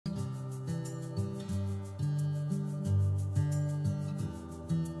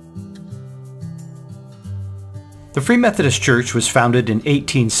The Free Methodist Church was founded in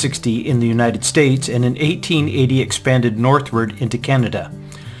 1860 in the United States and in 1880 expanded northward into Canada.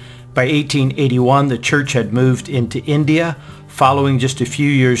 By 1881, the church had moved into India, following just a few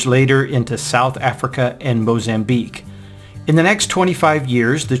years later into South Africa and Mozambique. In the next 25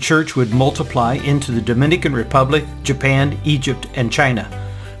 years, the church would multiply into the Dominican Republic, Japan, Egypt, and China.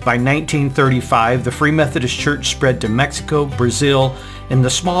 By 1935, the Free Methodist Church spread to Mexico, Brazil, and the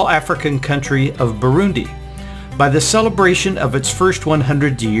small African country of Burundi. By the celebration of its first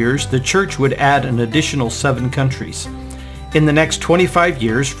 100 years, the church would add an additional 7 countries. In the next 25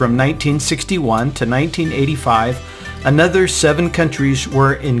 years, from 1961 to 1985, another 7 countries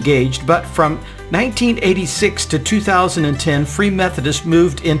were engaged, but from 1986 to 2010, Free Methodist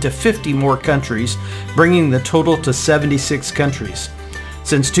moved into 50 more countries, bringing the total to 76 countries.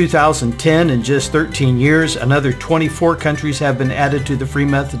 Since 2010, in just 13 years, another 24 countries have been added to the Free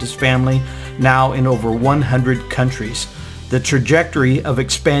Methodist family, now in over 100 countries. The trajectory of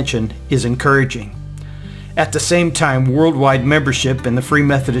expansion is encouraging. At the same time, worldwide membership in the Free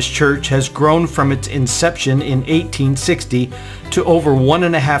Methodist Church has grown from its inception in 1860 to over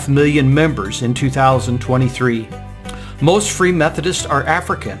 1.5 million members in 2023. Most Free Methodists are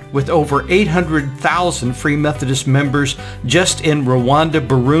African, with over 800,000 Free Methodist members just in Rwanda,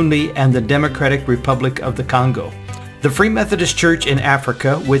 Burundi, and the Democratic Republic of the Congo. The Free Methodist Church in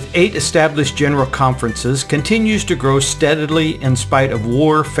Africa, with 8 established general conferences, continues to grow steadily in spite of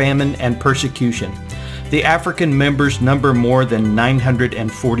war, famine, and persecution. The African members number more than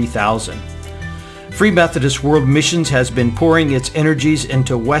 940,000. Free Methodist World Missions has been pouring its energies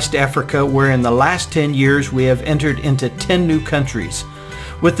into West Africa, where in the last 10 years we have entered into 10 new countries.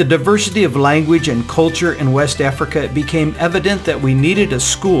 With the diversity of language and culture in West Africa, it became evident that we needed a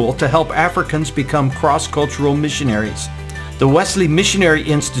school to help Africans become cross-cultural missionaries. The Wesley Missionary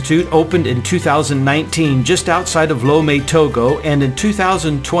Institute opened in 2019 just outside of Lomé, Togo, and in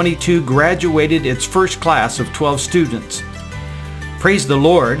 2022 graduated its first class of 12 students. Praise the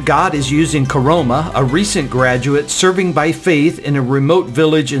Lord, God is using Karoma, a recent graduate serving by faith in a remote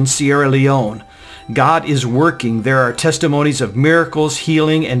village in Sierra Leone. God is working. There are testimonies of miracles,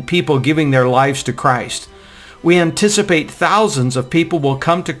 healing, and people giving their lives to Christ. We anticipate thousands of people will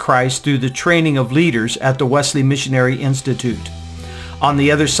come to Christ through the training of leaders at the Wesley Missionary Institute. On the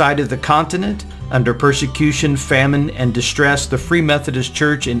other side of the continent, under persecution, famine, and distress, the Free Methodist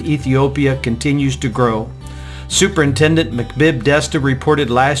Church in Ethiopia continues to grow. Superintendent McBib Desta reported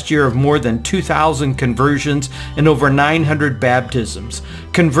last year of more than 2,000 conversions and over 900 baptisms.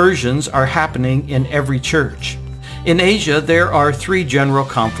 Conversions are happening in every church. In Asia, there are 3 general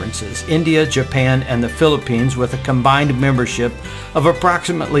conferences, India, Japan, and the Philippines, with a combined membership of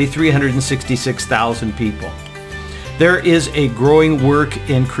approximately 366,000 people. There is a growing work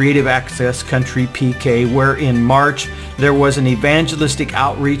in Creative Access Country PK, where in March there was an evangelistic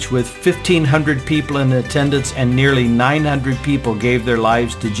outreach with 1,500 people in attendance and nearly 900 people gave their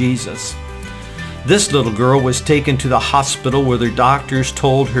lives to Jesus. This little girl was taken to the hospital where the doctors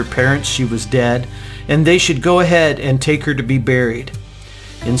told her parents she was dead and they should go ahead and take her to be buried.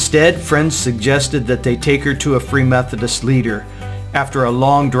 Instead, friends suggested that they take her to a Free Methodist leader. After a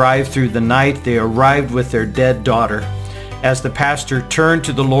long drive through the night, they arrived with their dead daughter. As the pastor turned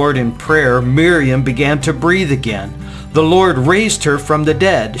to the Lord in prayer, Miriam began to breathe again. The Lord raised her from the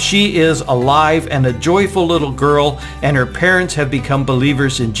dead. She is alive and a joyful little girl, and her parents have become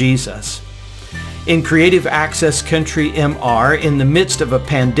believers in Jesus. In Creative Access Country MR, in the midst of a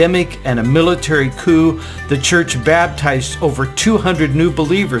pandemic and a military coup, the church baptized over 200 new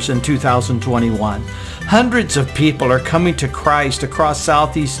believers in 2021. Hundreds of people are coming to Christ across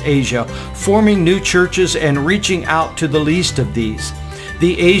Southeast Asia, forming new churches and reaching out to the least of these.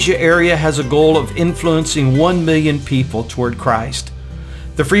 The Asia area has a goal of influencing 1 million people toward Christ.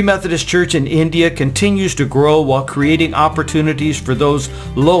 The Free Methodist Church in India continues to grow while creating opportunities for those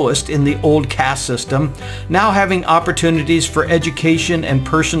lowest in the old caste system, now having opportunities for education and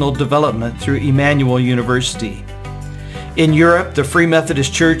personal development through Emmanuel University. In Europe, the Free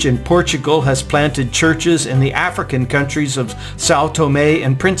Methodist Church in Portugal has planted churches in the African countries of São Tomé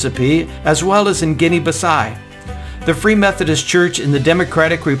and Príncipe, as well as in Guinea-Bissau. The Free Methodist Church in the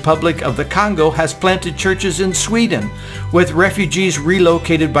Democratic Republic of the Congo has planted churches in Sweden, with refugees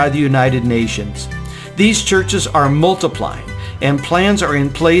relocated by the United Nations. These churches are multiplying, and plans are in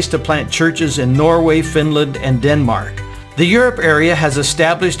place to plant churches in Norway, Finland, and Denmark. The Europe area has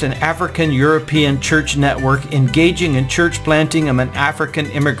established an African-European church network engaging in church planting among African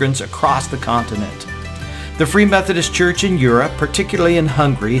immigrants across the continent. The Free Methodist Church in Europe, particularly in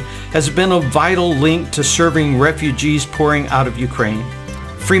Hungary, has been a vital link to serving refugees pouring out of Ukraine.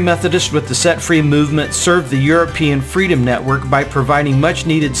 Free Methodists with the Set Free movement serve the European Freedom Network by providing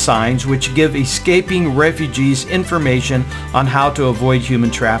much-needed signs which give escaping refugees information on how to avoid human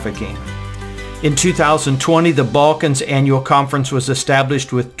trafficking. In 2020, the Balkans Annual Conference was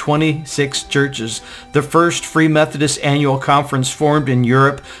established with 26 churches, the first Free Methodist Annual Conference formed in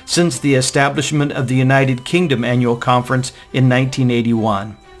Europe since the establishment of the United Kingdom Annual Conference in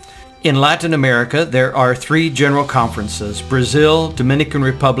 1981. In Latin America, there are 3 general conferences: Brazil, Dominican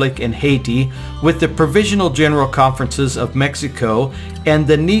Republic, and Haiti, with the Provisional General Conferences of Mexico and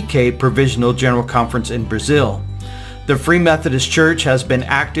the Nikkei Provisional General Conference in Brazil. The Free Methodist Church has been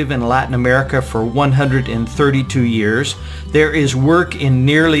active in Latin America for 132 years. There is work in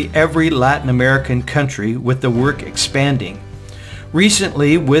nearly every Latin American country, with the work expanding.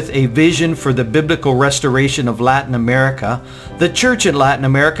 Recently, with a vision for the biblical restoration of Latin America, the church in Latin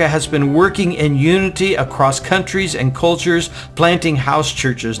America has been working in unity across countries and cultures, planting house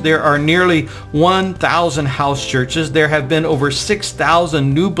churches. There are nearly 1,000 house churches. There have been over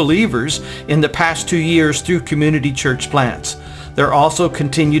 6,000 new believers in the past 2 years through community church plants. There also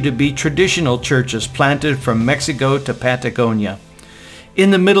continue to be traditional churches planted from Mexico to Patagonia.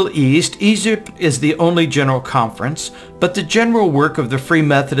 In the Middle East, Egypt is the only general conference, but the general work of the Free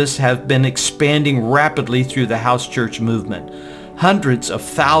Methodists have been expanding rapidly through the house church movement. Hundreds of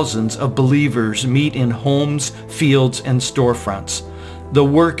thousands of believers meet in homes, fields, and storefronts. The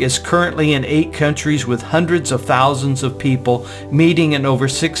work is currently in 8 countries with hundreds of thousands of people meeting in over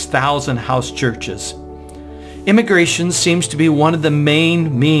 6,000 house churches. Immigration seems to be one of the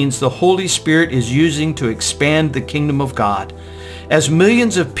main means the Holy Spirit is using to expand the kingdom of God. As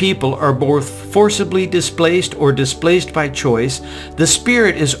millions of people are both forcibly displaced or displaced by choice, the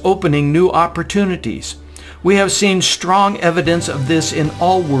Spirit is opening new opportunities. We have seen strong evidence of this in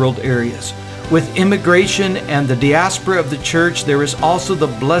all world areas. With immigration and the diaspora of the church, there is also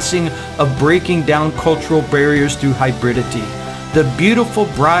the blessing of breaking down cultural barriers through hybridity. The beautiful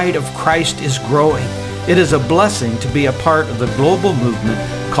bride of Christ is growing. It is a blessing to be a part of the global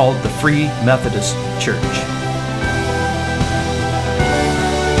movement called the Free Methodist Church.